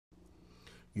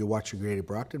You're watching Greater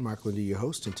Brockton. Mark Linda, your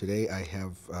host, and today I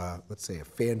have, let's say, a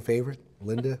fan favorite.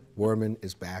 Linda Werman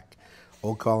is back,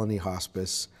 Old Colony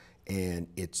Hospice, and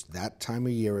it's that time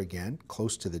of year again,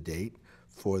 close to the date,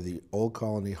 for the Old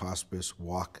Colony Hospice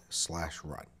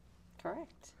Walk/Run.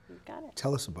 Correct. You've got it.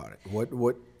 Tell us about it.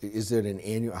 What is it an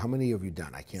annual? How many have you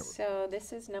done? I can't. So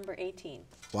this is number 18.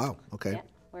 Wow. Okay. Yeah,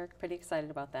 we're pretty excited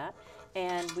about that.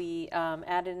 And we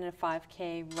added in a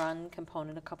 5K run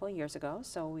component a couple of years ago,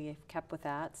 so we've kept with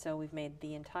that. So we've made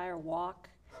the entire walk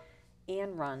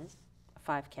and run a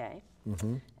 5K.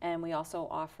 Mm-hmm. And we also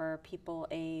offer people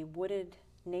a wooded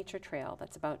nature trail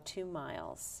that's about 2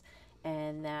 miles.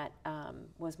 And that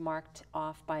was marked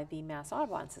off by the Mass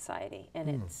Audubon Society. And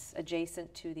it's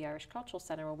adjacent to the Irish Cultural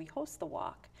Center where we host the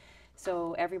walk.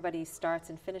 So everybody starts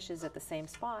and finishes at the same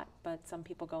spot, but some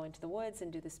people go into the woods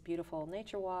and do this beautiful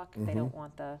nature walk. They don't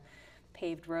want the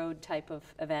paved road type of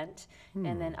event.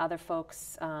 And then other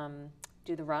folks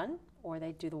do the run, or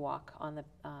they do the walk on the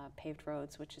paved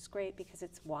roads, which is great because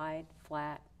it's wide,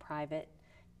 flat, private,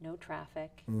 no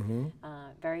traffic,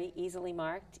 very easily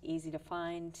marked, easy to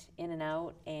find, in and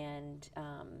out, and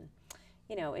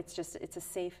you know, it's a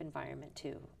safe environment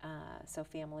too. So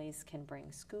families can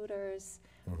bring scooters,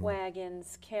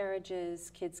 wagons, carriages,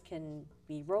 kids can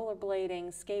be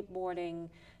rollerblading, skateboarding,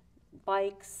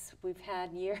 bikes. We've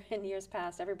had in years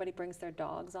past, everybody brings their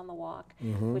dogs on the walk,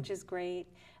 which is great.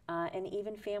 And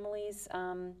even families,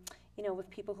 you know, with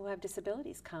people who have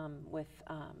disabilities come with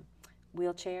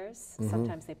wheelchairs.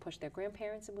 Sometimes they push their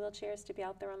grandparents in wheelchairs to be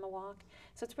out there on the walk.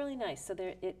 So it's really nice. So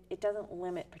it doesn't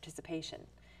limit participation.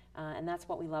 And that's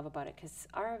what we love about it, because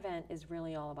our event is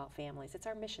really all about families. It's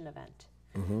our mission event,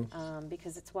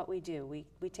 because it's what we do.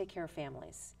 We take care of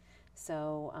families.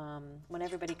 So when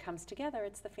everybody comes together,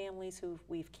 it's the families who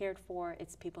we've cared for.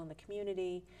 It's people in the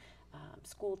community,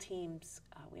 school teams.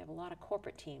 We have a lot of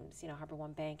corporate teams. You know, Harbor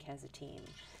One Bank has a team.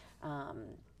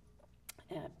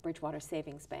 Bridgewater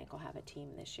Savings Bank will have a team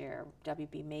this year,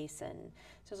 WB Mason.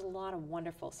 So there's a lot of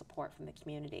wonderful support from the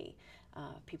community,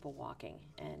 people walking,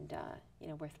 and you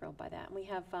know, we're thrilled by that. And we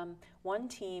have one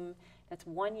team that's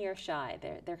 1 year shy.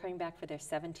 They're coming back for their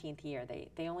 17th year.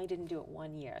 They only didn't do it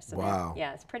 1 year. So wow.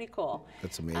 Yeah, it's pretty cool.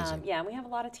 That's amazing. Yeah, and we have a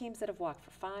lot of teams that have walked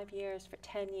for 5 years, for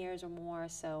 10 years or more.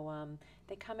 So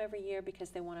they come every year because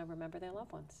they want to remember their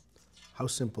loved ones. How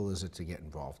simple is it to get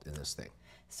involved in this thing?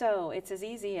 So it's as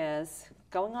easy as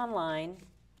going online,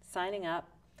 signing up.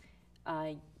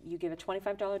 You give a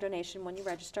 $25 donation when you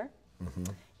register,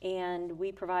 and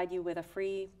we provide you with a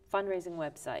free fundraising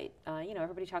website. You know,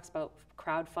 everybody talks about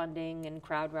crowdfunding and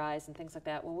CrowdRise and things like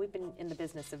that. Well, we've been in the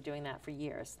business of doing that for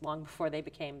years, long before they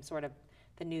became sort of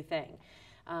the new thing.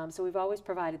 So we've always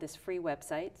provided this free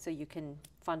website, so you can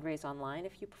fundraise online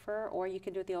if you prefer, or you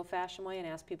can do it the old-fashioned way and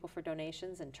ask people for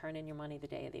donations and turn in your money the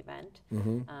day of the event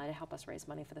to help us raise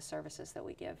money for the services that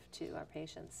we give to our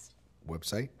patients.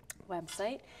 Website?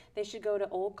 They should go to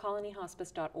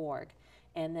oldcolonyhospice.org,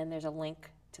 and then there's a link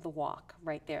to the walk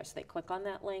right there. So they click on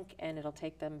that link, and it'll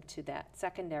take them to that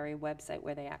secondary website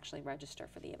where they actually register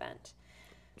for the event.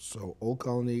 So Old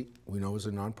Colony, we know, is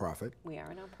a nonprofit. We are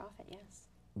a nonprofit, yes.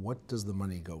 What does the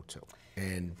money go to?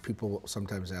 And people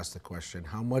sometimes ask the question,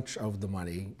 how much of the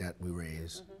money that we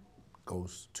raise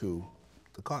goes to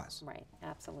the cause? Right,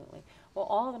 absolutely. Well,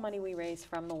 all of the money we raise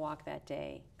from the walk that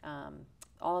day,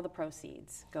 all of the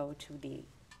proceeds go to the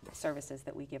services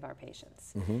that we give our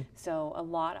patients. So a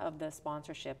lot of the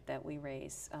sponsorship that we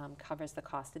raise covers the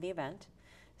cost of the event,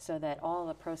 so that all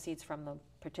the proceeds from the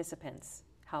participants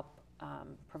help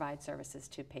provide services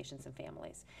to patients and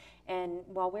families. And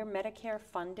while we're Medicare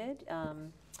funded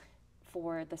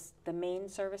for the main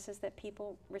services that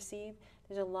people receive,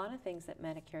 there's a lot of things that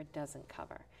Medicare doesn't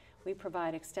cover. We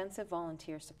provide extensive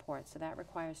volunteer support, so that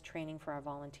requires training for our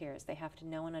volunteers. They have to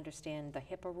know and understand the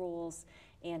HIPAA rules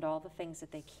and all the things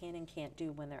that they can and can't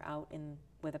do when they're out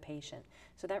with a patient.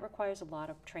 So that requires a lot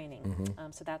of training.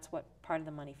 So that's what part of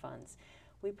the money funds.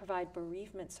 We provide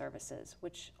bereavement services,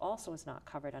 which also is not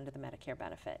covered under the Medicare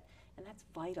benefit, and that's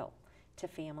vital to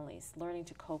families learning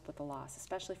to cope with the loss,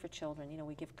 especially for children. You know,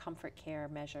 we give comfort care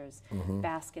measures,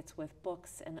 baskets with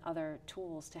books and other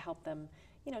tools to help them,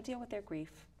 you know, deal with their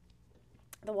grief.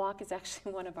 The walk is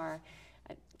actually one of our,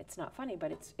 it's not funny,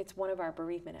 but it's one of our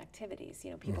bereavement activities.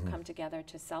 You know, people come together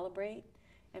to celebrate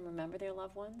and remember their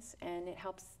loved ones, and it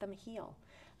helps them heal.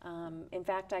 In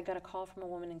fact, I got a call from a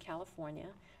woman in California.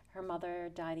 Her mother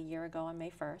died a year ago on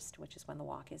May 1st, which is when the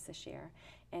walk is this year,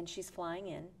 and she's flying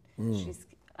in. She's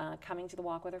coming to the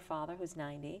walk with her father, who's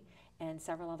 90, and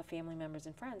several other family members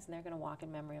and friends, and they're going to walk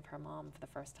in memory of her mom for the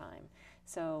first time.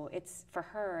 So it's, for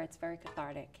her, it's very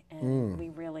cathartic, and we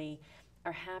really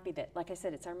are happy that, like I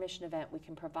said, it's our mission event. We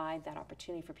can provide that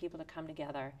opportunity for people to come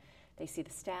together. They see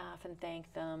the staff and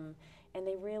thank them, and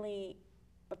they really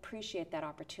appreciate that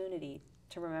opportunity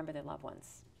to remember their loved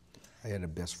ones. I had a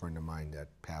best friend of mine that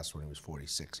passed when he was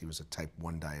 46. He was a type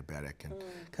 1 diabetic and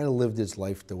kind of lived his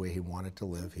life the way he wanted to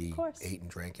live. He ate and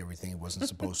drank everything he wasn't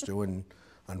supposed to, and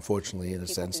unfortunately, in a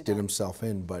sense, did himself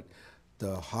in. But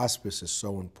the hospice is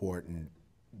so important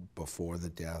before the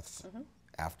death,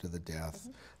 after the death.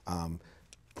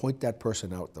 Point that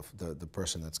person out, the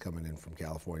person that's coming in from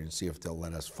California, and see if they'll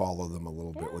let us follow them a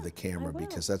little bit with a camera,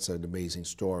 because that's an amazing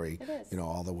story, you know,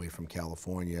 all the way from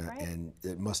California, and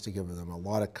it must have given them a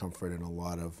lot of comfort and a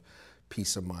lot of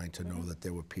peace of mind to know that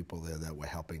there were people there that were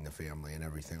helping the family and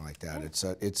everything like that.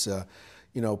 It's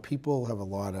you know, people have a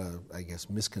lot of, I guess,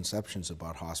 misconceptions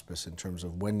about hospice in terms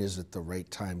of when is it the right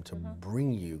time to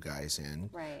bring you guys in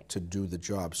to do the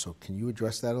job. So can you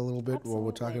address that a little bit while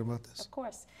we're talking about this? Of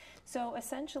course. So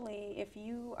essentially, if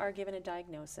you are given a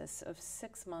diagnosis of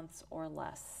 6 months or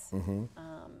less,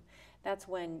 that's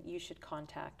when you should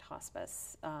contact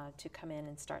hospice to come in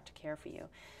and start to care for you.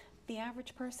 The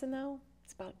average person, though,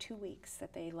 it's about 2 weeks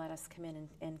that they let us come in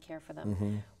and care for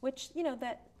them, which, you know,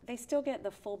 that they still get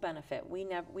the full benefit. We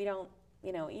don't,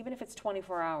 you know, even if it's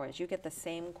 24 hours, you get the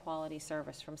same quality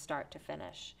service from start to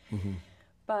finish.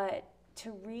 But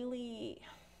to really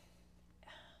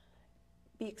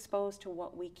be exposed to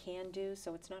what we can do,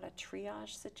 so it's not a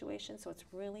triage situation, so it's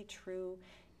really true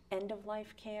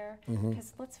end-of-life care.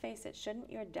 Because let's face it,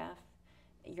 shouldn't your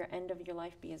end of your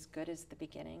life be as good as the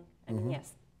beginning? I mean,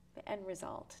 yes, the end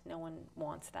result, no one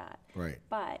wants that.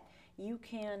 But you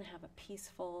can have a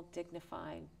peaceful,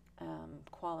 dignified,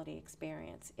 quality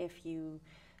experience if you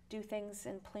do things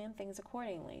and plan things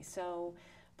accordingly. So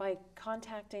by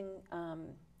contacting,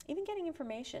 even getting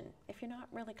information, if you're not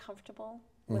really comfortable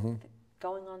with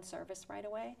going on service right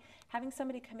away, having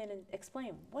somebody come in and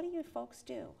explain, what do you folks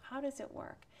do? How does it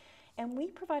work? And we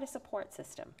provide a support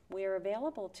system. We are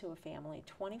available to a family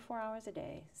 24 hours a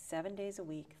day, 7 days a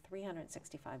week,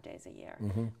 365 days a year.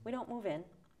 We don't move in.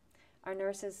 Our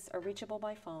nurses are reachable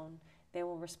by phone. They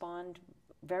will respond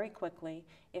very quickly.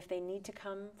 If they need to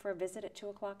come for a visit at 2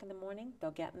 o'clock in the morning,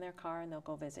 they'll get in their car and they'll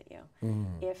go visit you.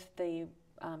 If the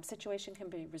situation can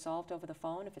be resolved over the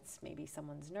phone, if it's maybe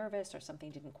someone's nervous or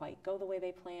something didn't quite go the way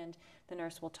they planned, the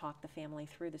nurse will talk the family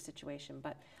through the situation.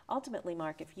 But ultimately,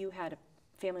 Mark, if you had a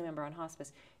family member on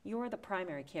hospice, you're the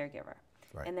primary caregiver.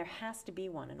 And there has to be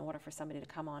one in order for somebody to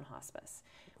come on hospice.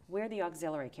 We're the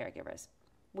auxiliary caregivers.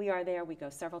 We are there. We go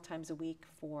several times a week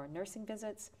for nursing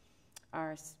visits.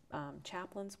 Our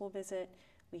chaplains will visit.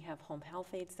 We have home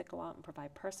health aides that go out and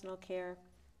provide personal care.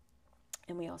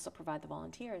 And we also provide the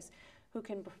volunteers who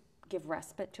can give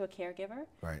respite to a caregiver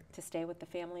to stay with the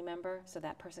family member, so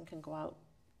that person can go out,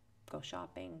 go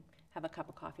shopping, have a cup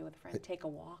of coffee with a friend, take a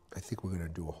walk. I think we're going to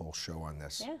do a whole show on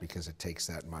this because it takes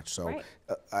that much. So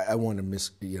I want to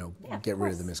get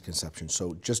rid of the misconception.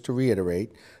 So just to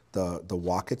reiterate, the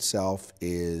walk itself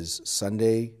is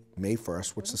Sunday, May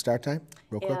 1st. What's the start time,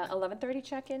 real quick? 11:30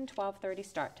 check-in, 12:30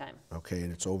 start time. Okay,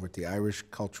 and it's over at the Irish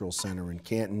Cultural Center in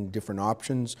Canton. Different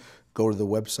options. Go to the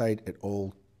website at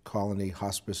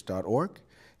oldcolonyhospice.org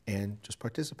and just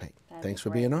participate. Thanks for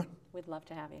being on. We'd love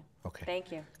to have you. Okay.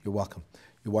 Thank you. You're welcome.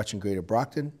 You're watching Greater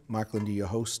Brockton. Mark Lindy, your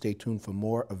host. Stay tuned for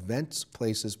more events,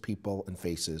 places, people, and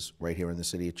faces right here in the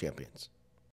City of Champions.